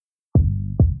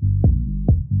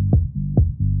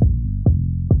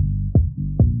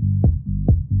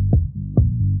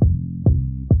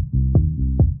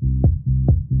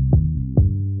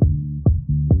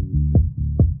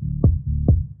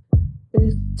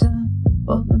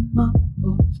all the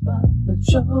marble spotlight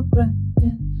show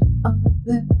Brandon's up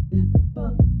there in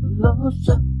Buffalo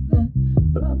shoveling,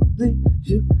 probably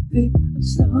 2 feet of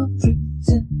snow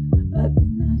freezing like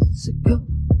an icicle.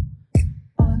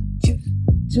 I choose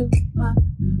to my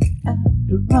new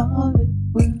Adderall, it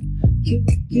will kick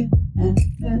in, and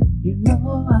then you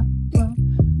know I don't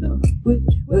know which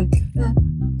way that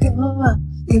I'll go. I'll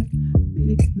still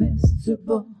be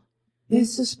miserable.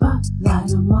 It's a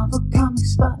spotlight, a Marvel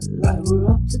Comics spotlight.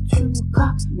 We're up to 2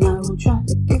 o'clock now, we'll try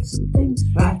to get some things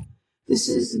right. This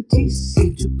isn't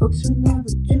DC, 2 books we never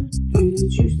do 3.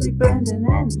 It's usually Brandon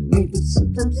and me, but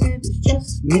sometimes it is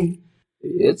just me.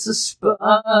 It's a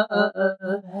spotlight.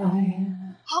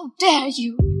 How dare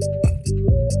you!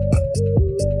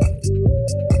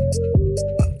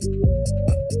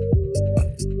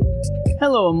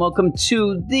 Hello and welcome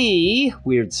to the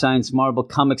Weird Science Marvel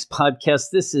Comics podcast.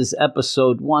 This is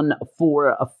episode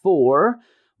 144.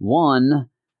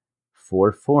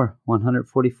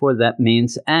 That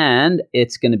means, and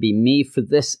it's going to be me for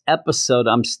this episode.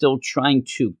 I'm still trying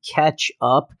to catch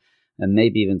up and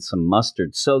maybe even some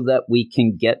mustard so that we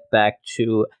can get back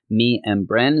to me and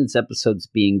Brandon's episodes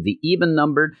being the even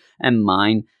numbered and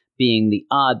mine being the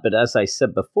odd. But as I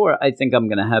said before, I think I'm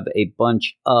going to have a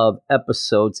bunch of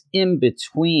episodes in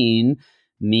between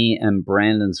me and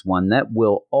Brandon's one that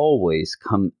will always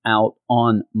come out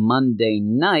on Monday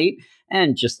night.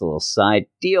 And just a little side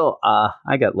deal,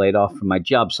 I got laid off from my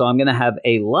job, so I'm going to have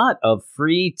a lot of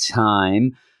free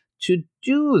time to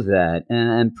do that.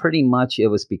 And pretty much it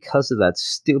was because of that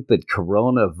stupid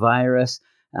coronavirus.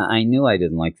 I knew I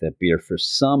didn't like that beer for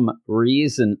some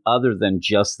reason other than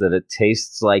just that it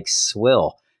tastes like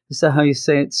swill. Is that how you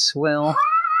say it, swill?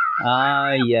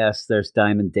 Yes, there's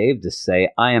Diamond Dave to say.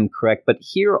 I am correct. But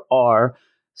here are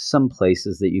some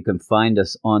places that you can find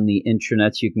us on the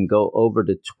internet. You can go over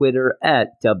to Twitter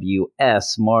at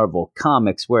WS Marvel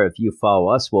Comics, where if you follow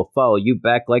us, we'll follow you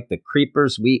back like the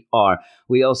creepers we are.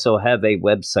 We also have a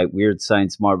website,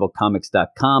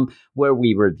 WeirdScienceMarvelComics.com, where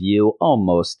we review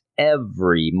almost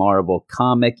every Marvel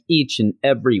comic each and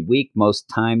every week. Most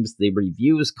times the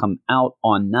reviews come out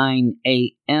on 9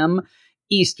 a.m.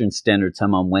 Eastern Standard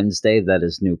Time on Wednesday. That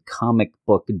is New Comic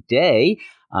Book Day.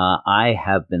 I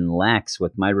have been lax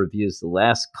with my reviews the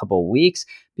last couple weeks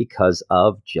because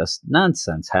of just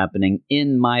nonsense happening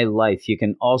in my life. You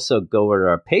can also go to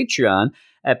our Patreon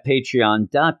at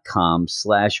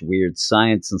patreon.com/Weird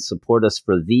Science and support us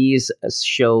for these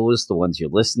shows, the ones you're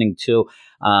listening to.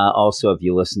 Also, if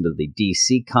you listen to the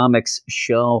DC Comics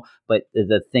show. But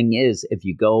the thing is, if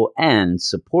you go and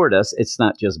support us, it's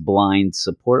not just blind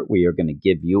support. We are going to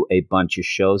give you a bunch of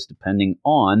shows depending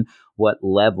on what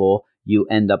level you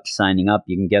end up signing up.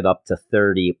 You can get up to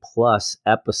 30 plus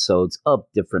episodes of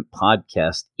different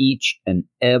podcasts each and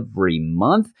every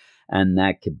month. And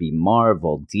that could be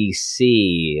Marvel,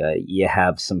 DC. You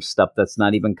have some stuff that's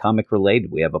not even comic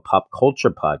related. We have a pop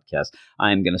culture podcast.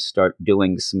 I am going to start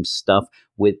doing some stuff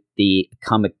with the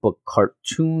comic book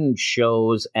cartoon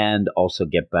shows and also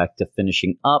get back to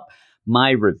finishing up my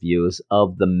reviews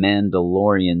of The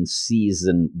Mandalorian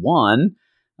Season 1.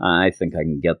 I think I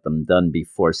can get them done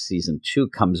before Season 2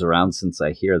 comes around, since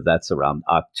I hear that's around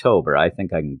October. I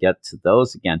think I can get to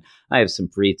those again. I have some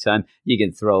free time. You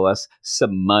can throw us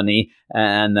some money,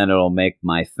 and then it'll make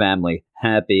my family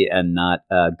happy and not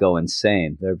go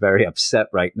insane. They're very upset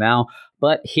right now.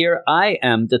 But here I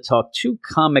am to talk 2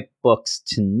 comic books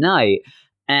tonight.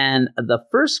 And the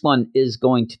first one is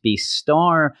going to be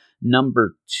Star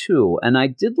number 2. And I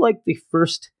did like the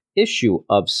first issue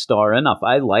of Star enough.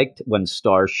 I liked when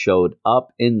Star showed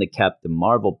up in the Captain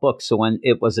Marvel book. So when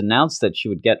it was announced that she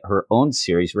would get her own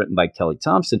series written by Kelly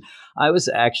Thompson, I was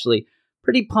actually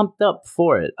pretty pumped up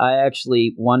for it. I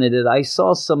actually wanted it. I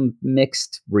saw some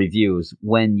mixed reviews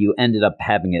when you ended up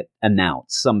having it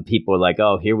announced. Some people were like,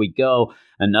 oh, here we go,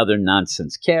 another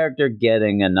nonsense character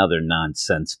getting another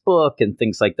nonsense book and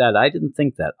things like that. I didn't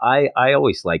think that. I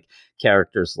always like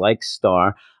characters like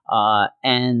Star.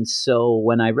 And so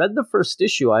when I read the first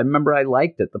issue, I remember I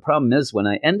liked it. The problem is when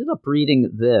I ended up reading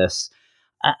this,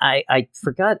 I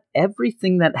forgot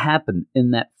everything that happened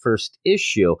in that first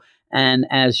issue. And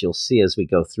as you'll see as we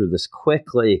go through this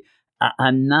quickly,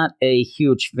 I'm not a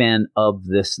huge fan of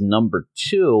this number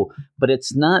 2, but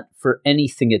it's not for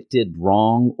anything it did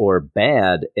wrong or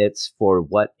bad. It's for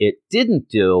what it didn't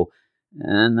do.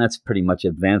 And that's pretty much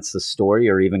advance the story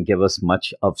or even give us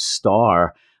much of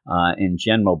Star in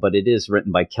general. But it is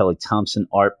written by Kelly Thompson,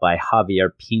 art by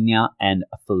Javier Pina and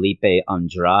Felipe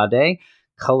Andrade.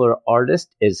 Color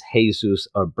artist is Jesus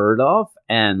Albertoff,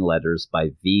 and letters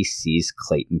by VC's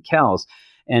Clayton Cowles.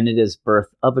 and it is Birth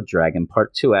of a Dragon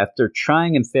Part 2. After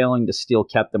trying and failing to steal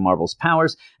Captain Marvel's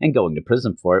powers and going to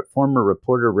prison for it, former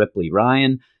reporter Ripley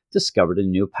Ryan discovered a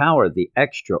new power. The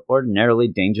extraordinarily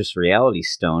dangerous Reality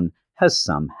Stone has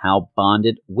somehow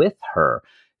bonded with her.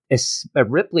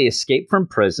 Ripley escaped from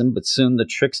prison, but soon the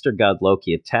trickster god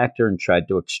Loki attacked her and tried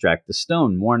to extract the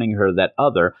stone, warning her that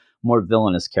other, more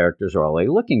villainous characters are already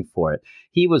looking for it.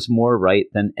 He was more right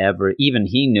than ever. Even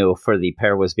he knew, for the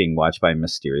pair was being watched by a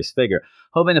mysterious figure.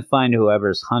 Hoping to find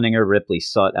whoever's hunting her, Ripley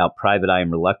sought out Private Eye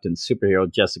and reluctant superhero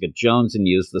Jessica Jones and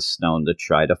used the stone to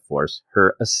try to force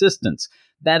her assistance.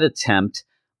 That attempt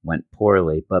went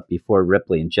poorly, but before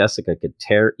Ripley and Jessica could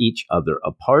tear each other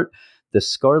apart, the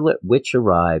Scarlet Witch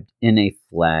arrived in a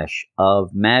flash of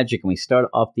magic. And we start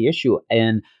off the issue,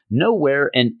 and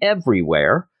nowhere and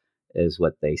everywhere is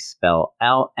what they spell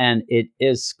out. And it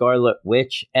is Scarlet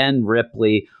Witch and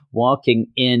Ripley walking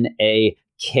in a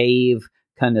cave,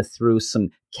 kind of through some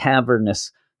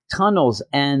cavernous tunnels.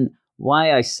 And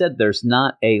why I said there's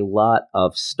not a lot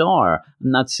of Star,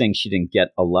 I'm not saying she didn't get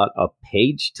a lot of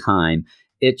page time.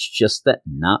 It's just that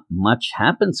not much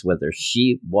happens with her.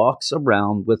 She walks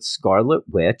around with Scarlet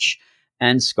Witch,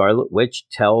 and Scarlet Witch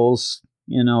tells,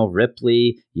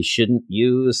 Ripley, you shouldn't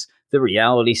use the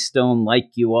Reality Stone like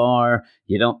you are.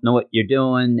 You don't know what you're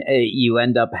doing. You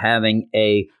end up having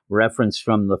a reference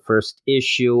from the first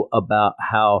issue about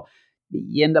how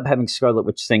you end up having Scarlet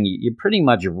Witch saying you're pretty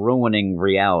much ruining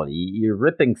reality. You're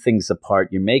ripping things apart.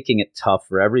 You're making it tough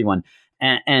for everyone.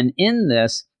 And in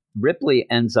this, Ripley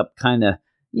ends up kind of,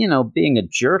 being a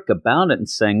jerk about it and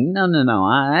saying, no,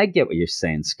 I get what you're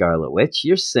saying, Scarlet Witch.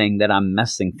 You're saying that I'm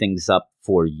messing things up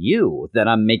for you, that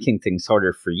I'm making things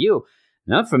harder for you.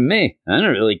 Not for me. I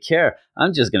don't really care.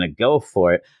 I'm just going to go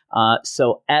for it.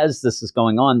 So as this is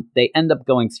going on, they end up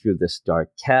going through this dark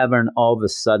cavern. All of a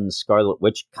sudden, Scarlet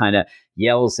Witch kind of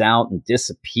yells out and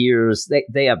disappears.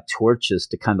 They have torches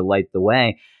to kind of light the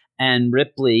way. And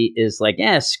Ripley is like,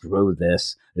 screw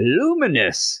this.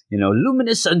 Luminous,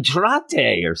 Luminous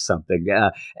Andrate or something.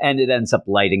 And it ends up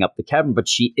lighting up the cavern. But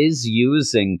she is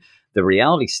using the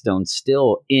Reality Stone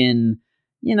still in,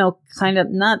 kind of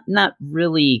not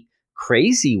really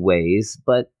crazy ways,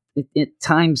 but at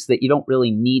times that you don't really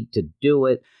need to do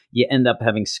it. You end up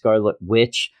having Scarlet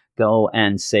Witch go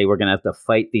and say, we're going to have to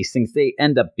fight these things. They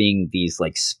end up being these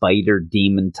like spider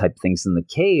demon type things in the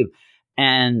cave.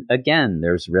 And again,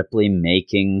 there's Ripley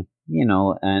making,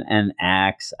 an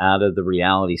axe out of the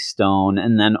Reality Stone.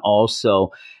 And then also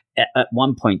at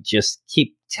one point, just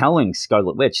keep telling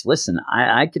Scarlet Witch, listen,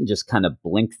 I can just kind of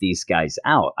blink these guys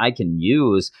out. I can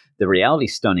use the Reality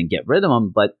Stone and get rid of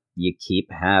them. But you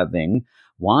keep having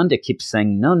Wanda keeps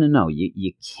saying, no,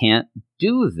 you can't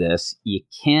do this. You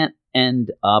can't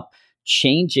end up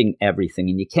changing everything,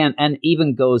 and you can't, and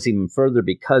even goes even further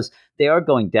because they are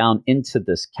going down into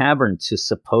this cavern to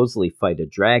supposedly fight a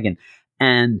dragon,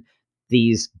 and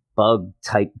these bug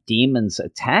type demons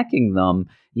attacking them.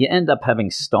 You end up having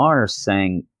Star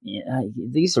saying,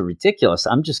 these are ridiculous.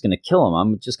 I'm just going to kill them.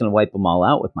 I'm just going to wipe them all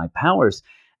out with my powers.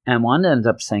 And Wanda ends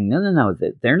up saying, no,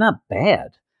 they're not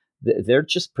bad. They're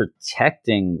just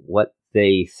protecting what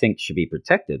they think should be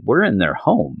protected. We're in their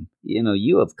home.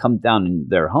 You have come down in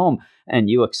their home and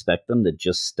you expect them to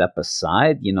just step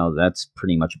aside. That's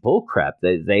pretty much bullcrap.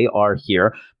 They are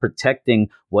here protecting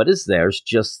what is theirs,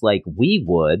 just like we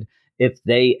would if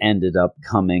they ended up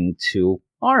coming to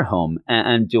our home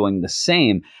and doing the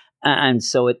same. And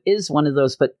so it is one of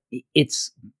those, but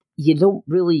you don't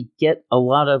really get a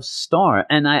lot of Star.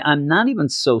 And I'm not even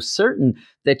so certain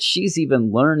that she's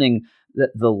even learning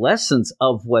the lessons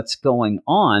of what's going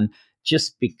on,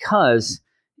 just because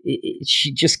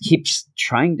she just keeps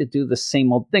trying to do the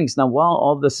same old things. Now, while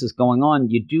all this is going on,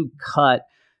 you do cut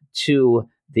to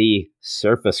the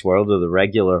surface world or the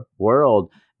regular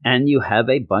world, and you have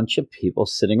a bunch of people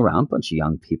sitting around, a bunch of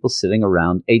young people sitting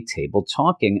around a table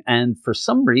talking. And for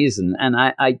some reason, and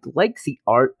I like the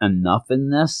art enough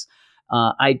in this,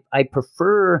 I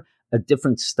prefer a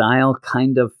different style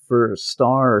kind of for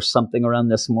Star or something around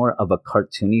this. More of a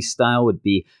cartoony style would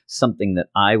be something that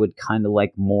I would kind of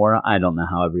like more. I don't know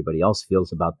how everybody else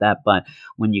feels about that. But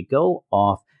when you go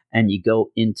off and you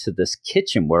go into this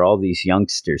kitchen where all these young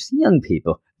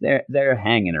people, they're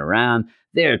hanging around,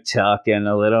 they're talking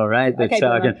a little, right? They're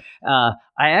talking. I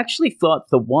actually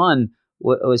thought the one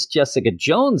was Jessica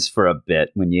Jones for a bit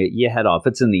when you head off.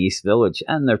 It's in the East Village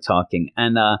and they're talking.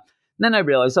 And then I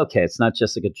realized, okay, it's not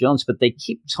Jessica Jones, but they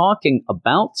keep talking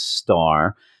about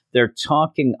Star. They're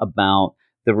talking about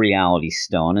the Reality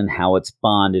Stone and how it's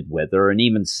bonded with her, and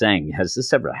even saying, has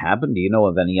this ever happened? Do you know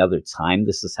of any other time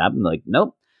this has happened? Like,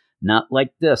 nope, not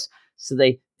like this. So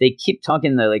they keep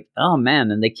talking. They're like, oh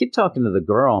man, and they keep talking to the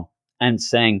girl and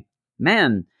saying,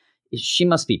 man, she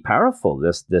must be powerful.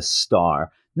 This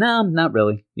star. No, not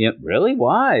really. Yeah, really?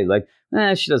 Why? Like,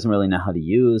 she doesn't really know how to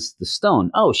use the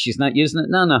stone. Oh, she's not using it?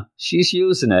 No, she's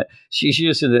using it. She's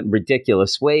using it in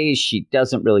ridiculous ways. She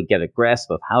doesn't really get a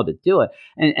grasp of how to do it.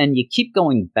 And you keep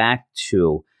going back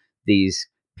to these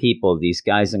people, these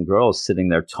guys and girls sitting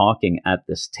there talking at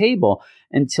this table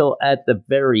until at the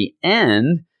very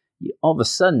end, all of a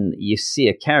sudden you see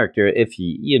a character. If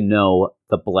you know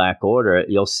the Black Order,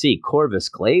 you'll see Corvus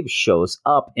Glaive shows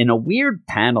up in a weird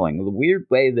paneling, the weird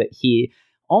way that he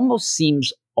almost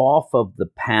seems off of the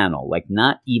panel, like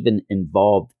not even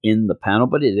involved in the panel,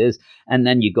 but it is. And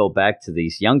then you go back to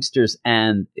these youngsters,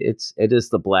 and it is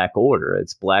the Black Order.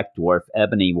 It's Black Dwarf,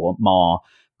 Ebony Maw,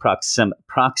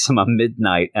 Proxima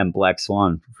Midnight, and Black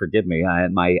Swan. Forgive me,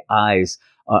 my eyes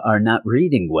are not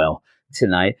reading well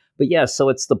tonight. But yeah, so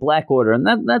it's the Black Order, and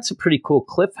that's a pretty cool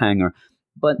cliffhanger.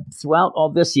 But throughout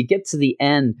all this, you get to the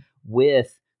end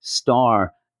with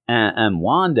Star and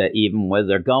Wanda, even where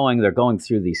they're going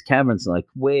through these caverns, like,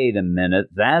 wait a minute,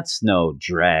 that's no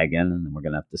dragon, and we're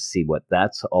going to have to see what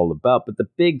that's all about. But the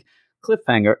big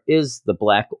cliffhanger is the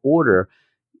Black Order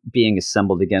being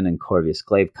assembled again, and Corvus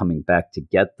Glaive coming back to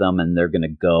get them, and they're going to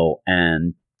go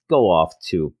off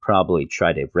to probably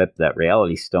try to rip that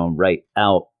reality stone right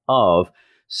out of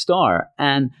Star.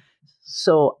 And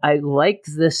so I like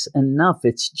this enough.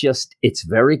 It's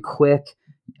very quick.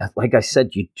 Like I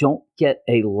said, you don't get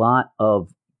a lot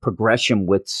of progression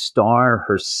with Star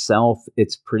herself.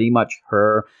 It's pretty much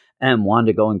her and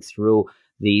Wanda going through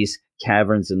these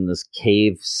caverns in this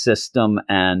cave system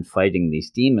and fighting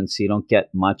these demons. So you don't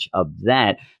get much of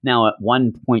that. Now, at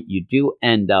one point, you do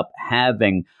end up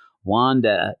having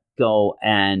Wanda go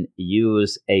and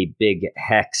use a big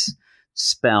hex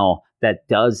spell that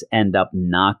does end up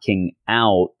knocking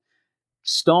out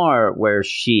Star, where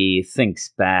she thinks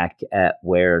back at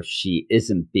where she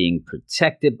isn't being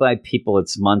protected by people.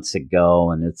 It's months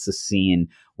ago, and it's a scene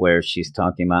where she's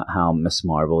talking about how Miss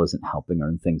Marvel isn't helping her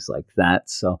and things like that.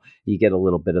 So you get a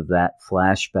little bit of that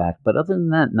flashback. But other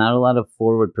than that, not a lot of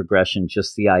forward progression,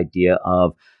 just the idea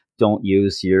of don't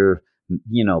use your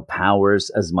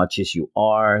powers as much as you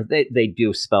are. They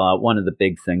do spell out, one of the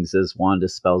big things is Wanda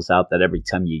spells out that every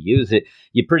time you use it,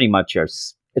 you pretty much are,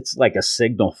 it's like a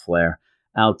signal flare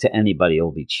out to anybody who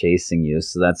will be chasing you.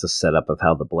 So that's a setup of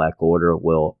how the Black Order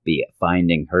will be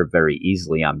finding her very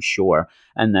easily, I'm sure.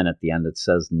 And then at the end it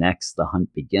says, next, the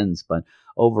hunt begins. But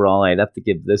overall, I'd have to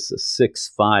give this a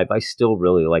 6.5. I still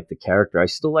really like the character. I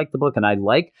still like the book, and I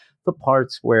like the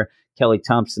parts where Kelly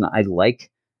Thompson, I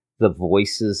like the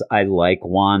voices. I like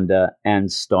Wanda and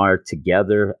Star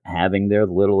together having their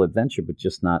little adventure, but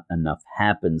just not enough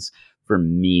happens for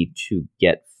me to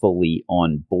get fully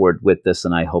on board with this.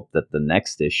 And I hope that the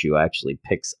next issue actually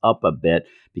picks up a bit,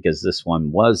 because this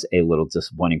one was a little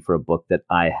disappointing for a book that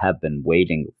I have been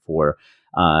waiting for,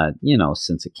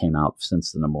 since it came out,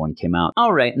 since the number one came out.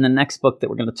 All right. And the next book that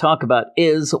we're going to talk about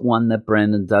is one that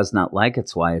Brandon does not like.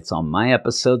 It's why it's on my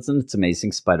episodes, and it's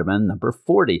Amazing Spider-Man number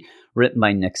 40, written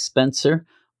by Nick Spencer,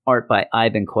 art by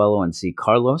Ivan Coelho and Z.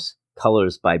 Carlos,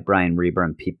 colors by Brian Reber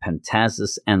and Pete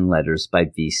Pentazis, and letters by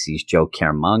VC's Joe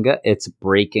Caramagna. It's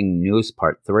Breaking News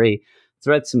Part 3.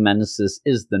 Threats and Menaces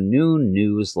is the new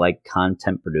news-like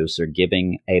content producer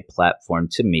giving a platform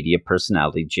to media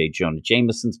personality J. Jonah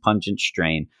Jameson's pungent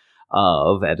strain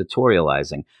of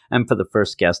editorializing. And for the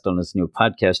first guest on his new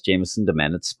podcast, Jameson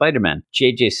demanded Spider-Man.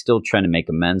 JJ's still trying to make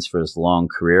amends for his long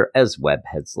career as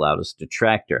Webhead's loudest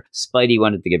detractor. Spidey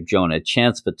wanted to give Jonah a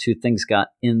chance, but two things got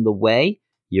in the way: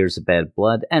 Years of Bad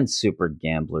Blood, and Super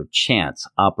Gambler Chance,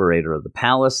 operator of the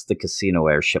Palace, the casino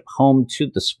airship home to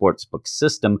the sportsbook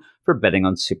system for betting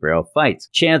on superhero fights.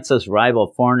 Chance's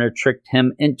rival Foreigner tricked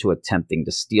him into attempting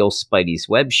to steal Spidey's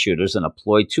web shooters in a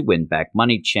ploy to win back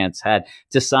money Chance had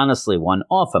dishonestly won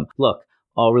off him. Look,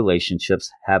 all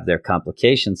relationships have their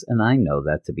complications, and I know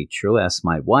that to be true. Ask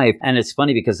my wife. And it's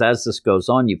funny because as this goes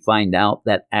on, you find out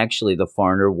that actually the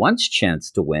Foreigner wants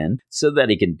Chance to win so that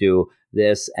he can do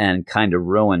this and kind of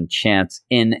ruin Chance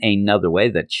in another way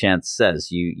that Chance says,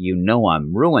 you know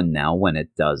I'm ruined now, when it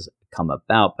does come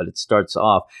about. But it starts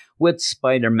off with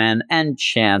Spider-Man and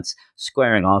Chance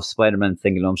squaring off. Spider-Man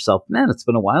thinking to himself, man, it's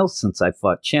been a while since I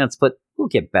fought Chance, but we'll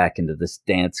get back into this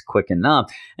dance quick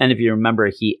enough. And if you remember,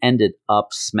 he ended up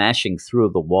smashing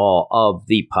through the wall of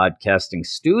the podcasting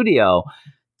studio.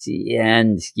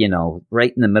 And,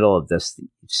 right in the middle of this,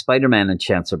 Spider-Man and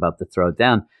Chance are about to throw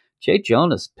down. J.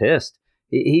 Jonah's pissed.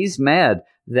 He's mad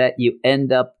that you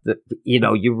end up,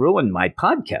 you ruined my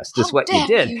podcast, is what you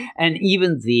did. And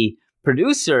even the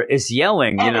producer is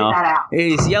yelling, Edit that out.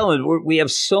 he's yelling. We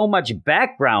have so much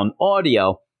background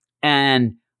audio.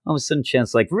 And all of a sudden,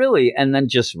 Chance like, really? And then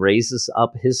just raises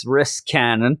up his wrist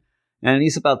cannon and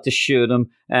he's about to shoot him.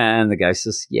 And the guy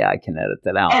says, yeah, I can edit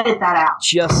that out. Edit that out.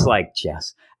 Just like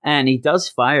Jess. And he does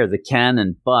fire the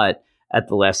cannon, but at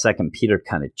the last second, Peter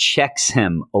kind of checks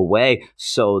him away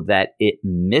so that it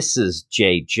misses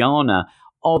J. Jonah.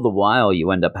 All the while, you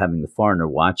end up having the foreigner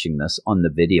watching this on the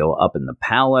video up in the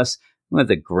palace with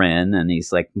a grin. And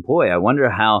he's like, boy, I wonder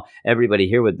how everybody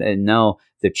here would know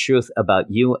the truth about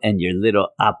you and your little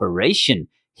operation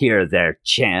here there,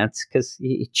 Chance, because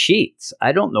he cheats.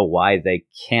 I don't know why they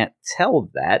can't tell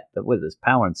that with his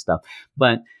power and stuff.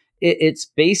 But it's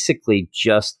basically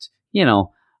just,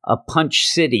 a punch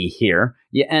city here.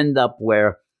 You end up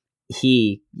where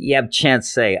you have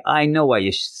Chance say, I know why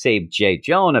you saved J.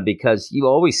 Jonah, because you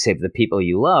always save the people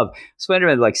you love.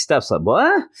 Spider-Man Steph's like,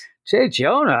 what? J.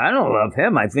 Jonah? I don't love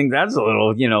him. I think that's a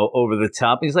little, over the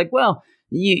top. He's like, well,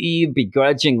 you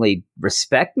begrudgingly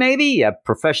respect maybe? You have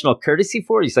professional courtesy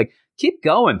for it? He's like, keep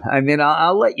going. I mean,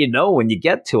 I'll let you know when you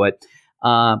get to it.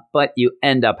 But you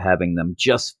end up having them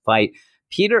just fight.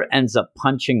 Peter ends up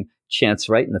punching Chance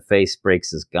right in the face,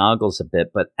 breaks his goggles a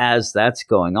bit. But as that's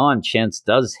going on, Chance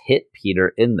does hit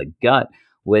Peter in the gut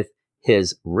with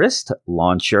his wrist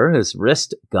launcher, his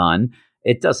wrist gun.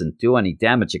 It doesn't do any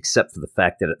damage except for the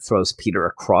fact that it throws Peter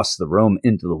across the room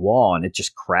into the wall, and it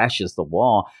just crashes the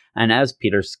wall. And as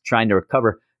Peter's trying to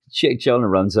recover, J. Jonah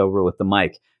runs over with the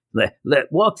mic.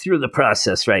 Let walk through the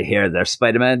process right here there,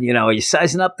 Spider-Man. Are you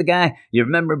sizing up the guy? You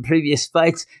remember previous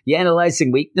fights? You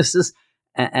analyzing weaknesses?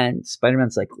 And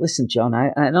Spider-Man's like, listen, John,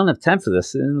 I don't have time for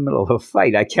this. In the middle of a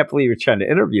fight. I can't believe you're trying to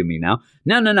interview me now.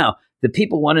 No. The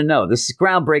people want to know. This is a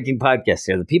groundbreaking podcast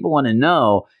here. The people want to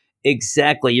know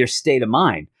exactly your state of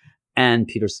mind. And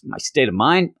Peter's, my state of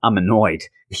mind? I'm annoyed.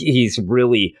 He's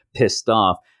really pissed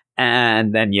off.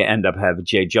 And then you end up having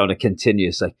J. Jonah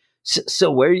continues like, so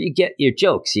where do you get your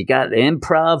jokes? You got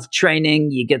improv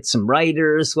training? You get some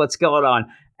writers? What's going on?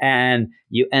 And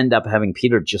you end up having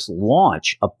Peter just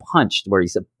launch a punch where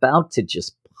he's about to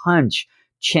just punch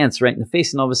Chance right in the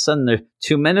face. And all of a sudden, there are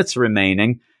 2 minutes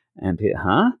remaining. And Peter,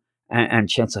 And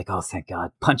Chance's like, oh, thank God.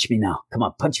 Punch me now. Come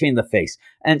on, punch me in the face.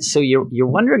 And so you're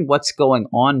wondering what's going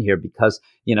on here because,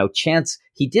 Chance,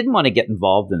 he didn't want to get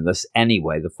involved in this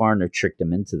anyway. The foreigner tricked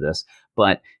him into this.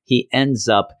 But he ends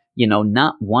up,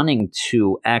 not wanting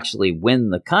to actually win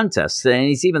the contest. And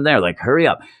he's even there like, hurry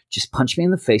up. Just punch me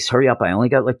in the face. Hurry up. I only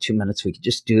got 2 minutes. We could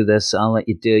just do this. I'll let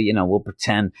you do, we'll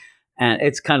pretend. And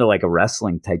it's kind of like a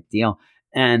wrestling type deal.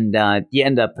 And you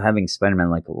end up having Spider-Man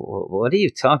like, what are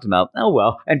you talking about? Oh,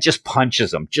 well, and just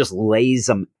punches him, just lays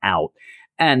him out.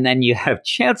 And then you have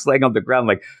Chance laying on the ground,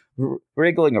 like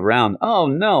wriggling around. Oh,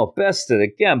 no, bested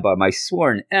again by my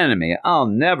sworn enemy. I'll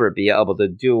never be able to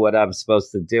do what I'm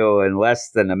supposed to do in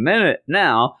less than a minute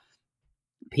now.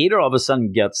 Peter all of a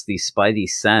sudden gets the spidey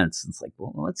sense. It's like,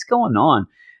 well, what's going on?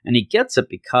 And he gets it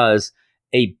because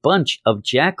a bunch of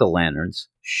jack-o'-lanterns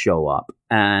show up.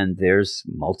 And there's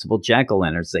multiple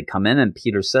jack-o'-lanterns. They come in and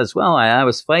Peter says, well, I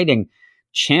was fighting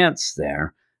Chance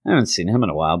there. I haven't seen him in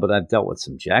a while, but I've dealt with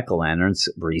some jack-o'-lanterns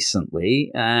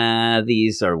recently.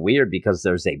 These are weird because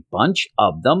there's a bunch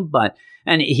of them.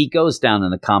 And he goes down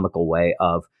in a comical way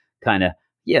of kind of,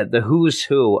 the who's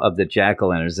who of the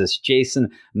jack-o'-lanterns. There's Jason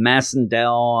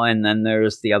Massendale, and then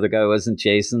there's the other guy who wasn't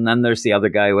Jason. Then there's the other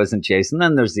guy who wasn't Jason.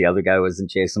 Then there's the other guy who wasn't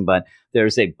Jason. But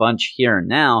there's a bunch here and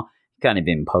now. Kind of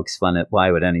even pokes fun at why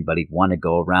would anybody want to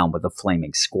go around with a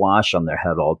flaming squash on their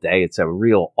head all day. It's a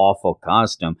real awful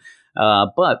costume.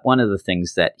 But one of the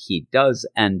things that he does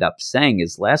end up saying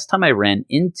is last time I ran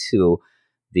into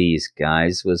these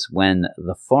guys was when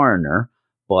the foreigner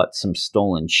bought some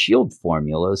stolen shield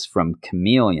formulas from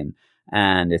Chameleon.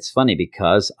 And it's funny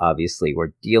because obviously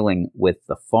we're dealing with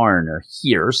the foreigner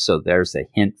here. So there's a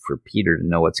hint for Peter to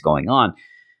know what's going on.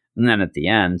 And then at the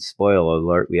end, spoiler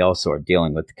alert, we also are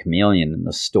dealing with the Chameleon in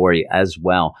the story as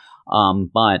well.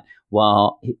 But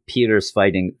while Peter's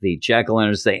fighting the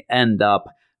jack-o'-lanterns, they end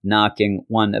up knocking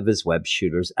one of his web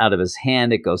shooters out of his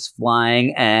hand. It goes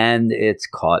flying and it's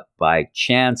caught by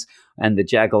Chance. And the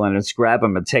jack-o'-lanterns grab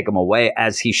him and take him away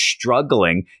as he's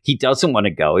struggling. He doesn't want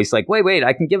to go. He's like, wait,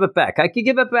 I can give it back.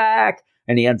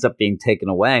 And he ends up being taken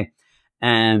away.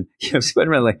 And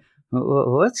Spider-Man like,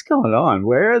 what's going on?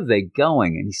 Where are they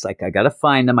going? And he's like, I got to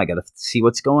find them. I got to see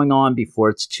what's going on before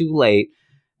it's too late.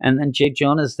 And then J.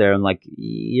 Jonah's there and like,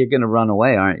 you're going to run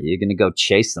away, aren't you? You're going to go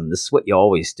chase them. This is what you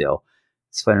always do.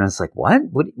 Spider-Man's like, what?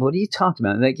 What are you talking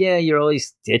about? And like, yeah, you're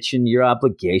always ditching your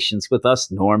obligations with us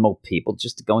normal people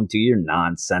just to go and do your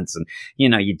nonsense. And,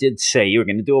 you did say you were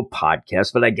going to do a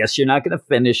podcast, but I guess you're not going to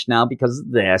finish now because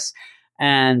of this.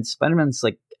 And Spider-Man's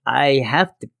like, I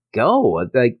have to go.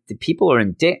 Like, the people are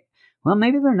in danger. Well,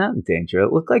 maybe they're not in danger.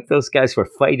 It looked like those guys were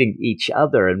fighting each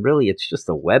other, and really it's just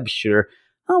a web shooter.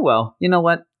 Oh, well, you know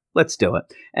what? Let's do it.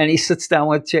 And he sits down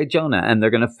with J. Jonah, and they're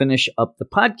going to finish up the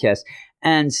podcast.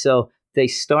 And so they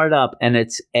start up, and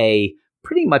it's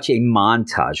pretty much a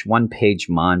montage, one-page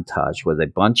montage with a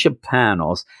bunch of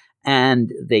panels,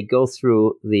 and they go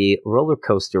through the roller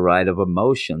coaster ride of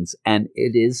emotions, and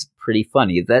it is pretty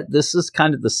funny. That this is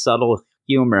kind of the subtle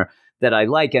humor that I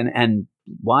like, and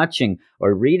watching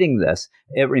or reading this,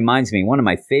 it reminds me one of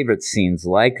my favorite scenes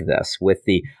like this, with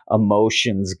the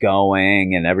emotions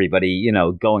going and everybody,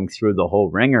 going through the whole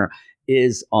ringer,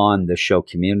 is on the show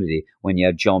Community, when you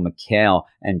have Joel McHale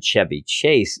and Chevy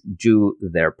Chase do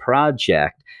their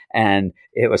project. And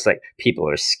it was like, people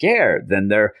are scared, then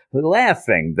they're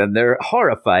laughing, then they're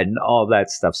horrified, and all that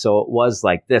stuff. So it was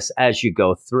like this as you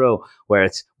go through, where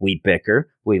it's, we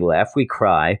bicker, we laugh, we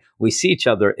cry, we see each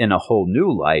other in a whole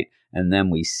new light, and then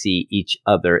we see each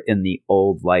other in the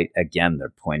old light again.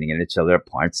 They're pointing at each other at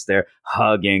parts, they're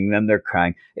hugging, then they're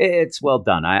crying. It's well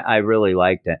done. I really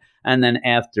liked it. And then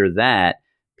after that,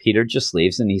 Peter just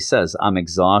leaves and he says, I'm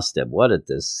exhausted. What a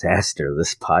disaster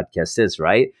this podcast is,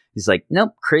 right? He's like,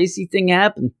 nope, crazy thing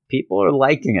happened. People are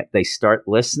liking it. They start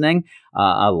listening.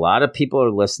 A lot of people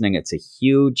are listening. It's a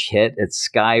huge hit. It's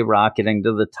skyrocketing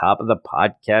to the top of the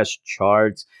podcast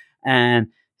charts. And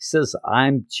he says,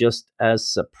 I'm just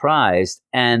as surprised.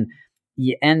 And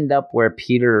you end up where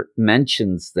Peter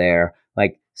mentions there,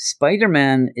 like,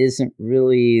 Spider-Man isn't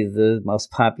really the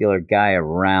most popular guy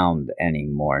around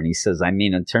anymore. And he says, I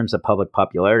mean, in terms of public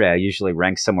popularity, I usually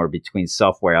rank somewhere between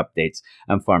software updates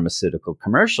and pharmaceutical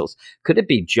commercials. Could it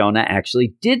be Jonah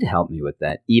actually did help me with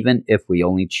that, even if we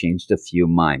only changed a few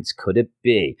minds? Could it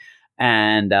be?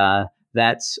 And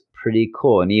that's pretty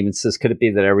cool. And he even says, could it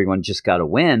be that everyone just got a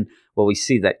win? Well, we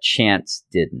see that Chance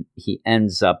didn't. He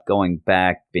ends up going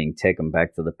back, being taken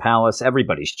back to the palace.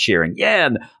 Everybody's cheering. Yeah,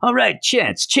 all right,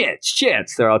 Chance, Chance,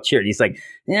 Chance. They're all cheering. He's like,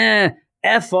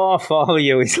 F off, all of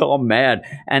you. He's all mad.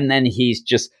 And then he's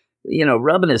just,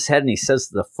 rubbing his head, and he says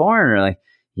to the foreigner, like,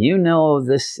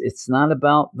 this, it's not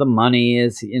about the money.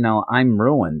 It's, I'm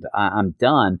ruined. I'm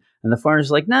done. And the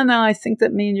foreigner's like, no, I think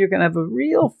that means you're going to have a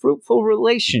real fruitful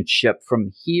relationship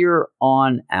from here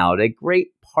on out. A great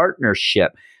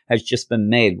partnership has just been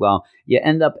made. Well, you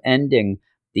end up ending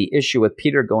the issue with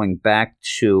Peter going back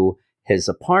to his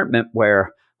apartment,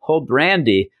 where old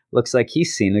Randy looks like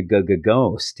he's seen a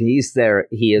ghost. He's there.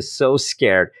 He is so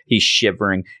scared. He's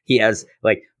shivering. He has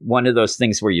like one of those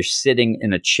things where you're sitting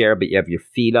in a chair, but you have your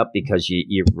feet up because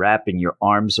you're wrapping your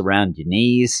arms around your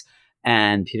knees.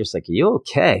 And Peter's like, are you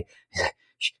okay? He's like,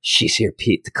 she's here,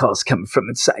 Pete. The call's coming from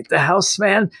inside the house,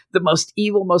 man. The most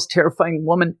evil, most terrifying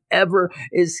woman ever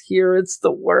is here. It's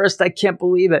the worst. I can't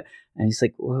believe it. And he's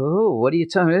like, whoa, what are you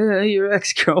talking about? Your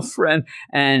ex-girlfriend.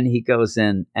 And he goes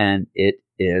in, and it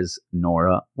is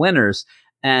Nora Winters.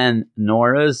 And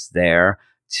Nora's there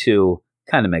to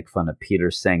kind of make fun of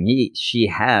Peter, saying she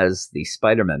has the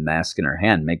Spider-Man mask in her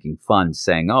hand, making fun,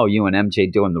 saying, oh, you and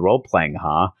MJ doing the role-playing,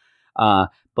 huh?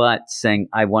 But saying,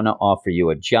 I want to offer you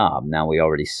a job. Now, we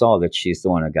already saw that she's the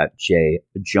one who got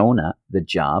Jonah the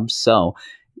job. So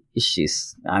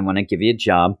I want to give you a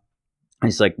job.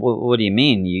 He's like, well, what do you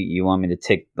mean? You want me to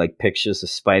take like pictures of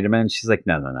Spider-Man? She's like,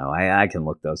 no. I can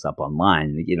look those up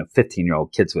online.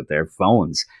 15-year-old kids with their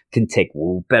phones can take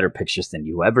better pictures than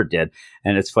you ever did.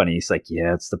 And it's funny. He's like,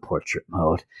 yeah, it's the portrait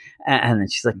mode. And then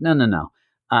she's like, no.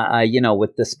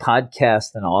 With this podcast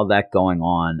and all that going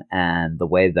on, and the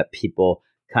way that people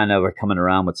kind of are coming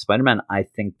around with Spider-Man, I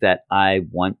think that I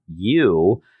want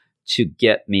you to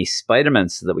get me Spider-Man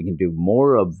so that we can do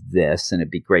more of this, and it'd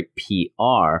be great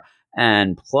PR.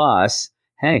 And plus,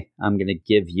 hey, I'm going to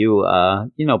give you,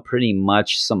 pretty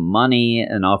much some money,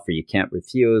 an offer you can't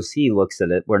refuse. He looks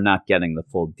at it. We're not getting the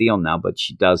full deal now, but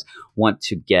she does want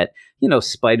to get,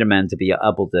 Spider-Man to be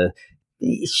able to,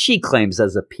 she claims,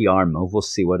 as a PR move. We'll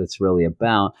see what it's really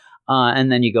about.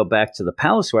 And then you go back to the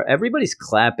palace where everybody's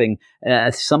clapping.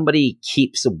 Somebody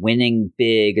keeps winning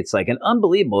big. It's like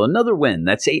unbelievable. Another win.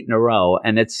 That's 8 in a row.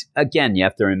 And it's, again, you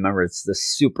have to remember, it's the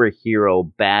superhero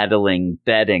battling,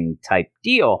 betting type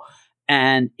deal.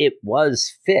 And it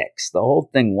was fixed. The whole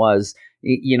thing was,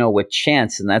 with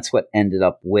Chance. And that's what ended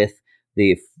up with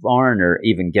the foreigner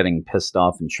even getting pissed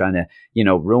off and trying to,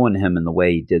 ruin him in the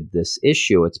way he did this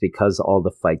issue. It's because all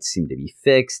the fights seem to be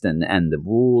fixed and the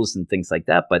rules and things like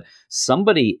that. But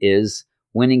somebody is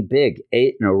winning big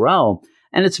 8 in a row.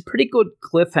 And it's a pretty good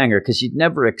cliffhanger because you'd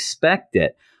never expect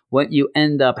it. What you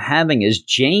end up having is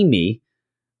Jamie,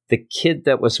 the kid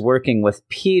that was working with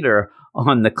Peter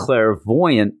on the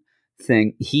clairvoyant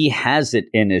thing, he has it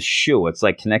in his shoe. It's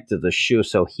like connected to the shoe.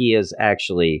 So he is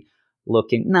actually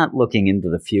not looking into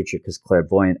the future, because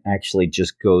clairvoyant actually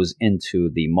just goes into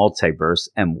the multiverse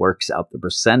and works out the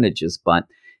percentages, but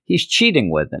he's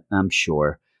cheating with it. I'm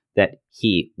sure that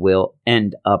he will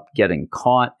end up getting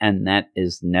caught, and that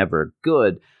is never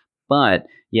good. But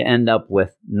you end up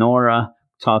with Nora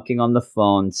talking on the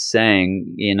phone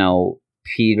saying,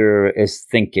 Peter is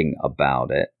thinking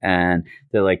about it. And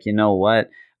they're like, you know what?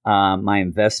 My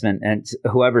investment, and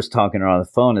whoever's talking to her on the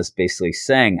phone is basically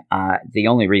saying, the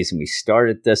only reason we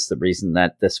started this, the reason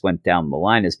that this went down the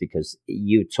line is because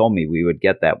you told me we would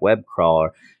get that web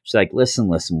crawler. She's like, listen,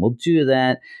 we'll do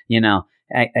that.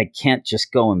 I can't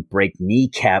just go and break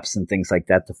kneecaps and things like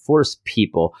that to force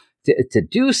people to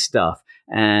do stuff.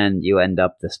 And you end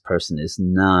up, this person is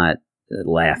not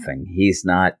laughing. He's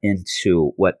not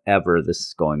into whatever this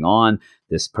is going on.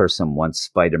 This person wants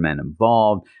Spider-Man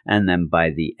involved. And then by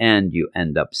the end, you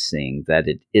end up seeing that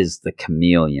it is the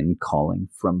Chameleon calling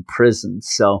from prison.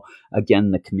 So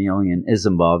again, the Chameleon is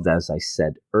involved, as I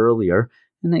said earlier.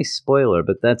 And a spoiler,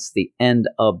 but that's the end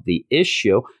of the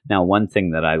issue. Now, one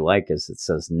thing that I like is it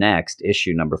says next,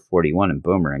 issue number 41 in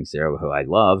Boomerang Zero, who I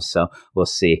love. So we'll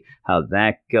see how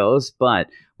that goes. But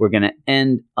we're going to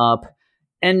end up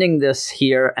ending this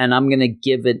here, and I'm going to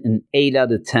give it an 8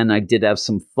 out of 10. I did have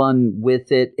some fun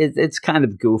with it. It's kind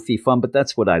of goofy fun, but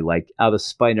that's what I like out of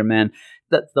Spider-Man.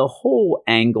 The whole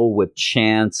angle with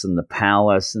Chance and the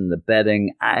palace and the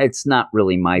betting, it's not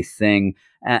really my thing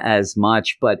as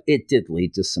much, but it did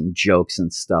lead to some jokes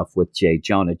and stuff with Jay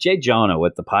Jonah. Jay Jonah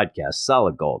with the podcast,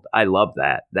 solid gold. I love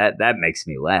that. That makes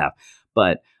me laugh.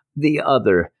 But the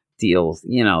other deals,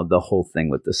 the whole thing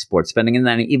with the sports betting, and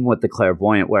then even with the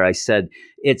clairvoyant, where I said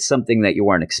it's something that you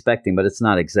weren't expecting, but it's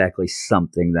not exactly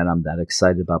something that I'm that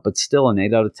excited about. But still, an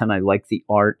 8 out of 10. I like the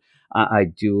art. I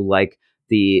do like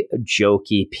the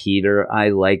jokey Peter. I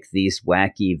like these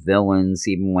wacky villains,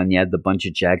 even when you had the bunch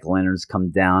of jack-o'-lanterns come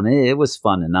down. It was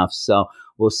fun enough. So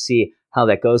we'll see how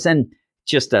that goes. And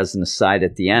just as an aside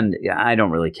at the end, I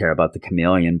don't really care about the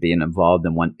Chameleon being involved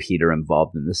and want Peter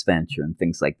involved in this venture and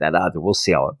things like that either. We'll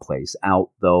see how it plays out,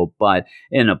 though. But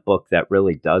in a book that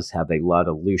really does have a lot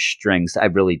of loose strings, I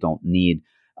really don't need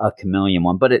a Chameleon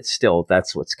one. But it's still,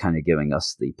 that's what's kind of giving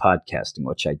us the podcasting,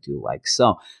 which I do like.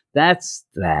 So that's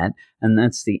that. And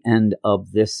that's the end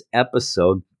of this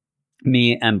episode.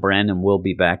 Me and Brandon will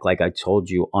be back, like I told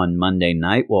you, on Monday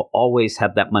night. We'll always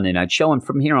have that Monday night show. And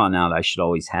from here on out, I should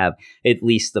always have at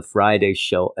least the Friday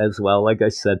show as well. Like I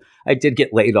said, I did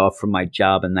get laid off from my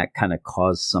job, and that kind of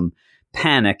caused some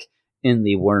panic in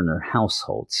the Werner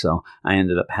household. So I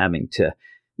ended up having to,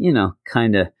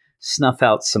 kind of snuff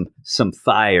out some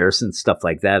fires and stuff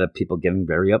like that of people getting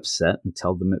very upset and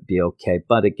tell them it'd be okay.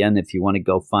 But again, if you want to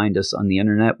go find us on the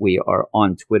internet, we are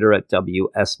on Twitter at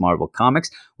WS Marvel Comics.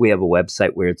 We have a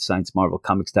website,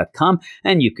 WeirdScienceMarvelComics.com,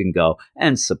 and you can go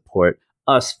and support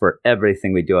us for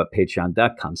everything we do at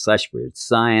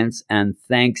patreon.com/WeirdScience. And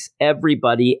thanks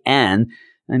everybody. And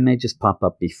I may just pop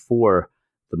up before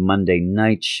the Monday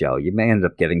night show. You may end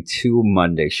up getting 2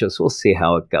 Monday shows. We'll see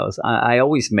how it goes. I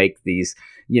always make these,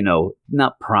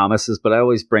 not promises, but I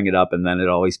always bring it up, and then it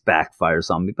always backfires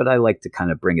on me. But I like to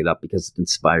kind of bring it up because it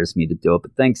inspires me to do it.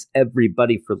 But thanks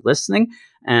everybody for listening,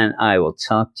 and I will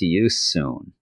talk to you soon.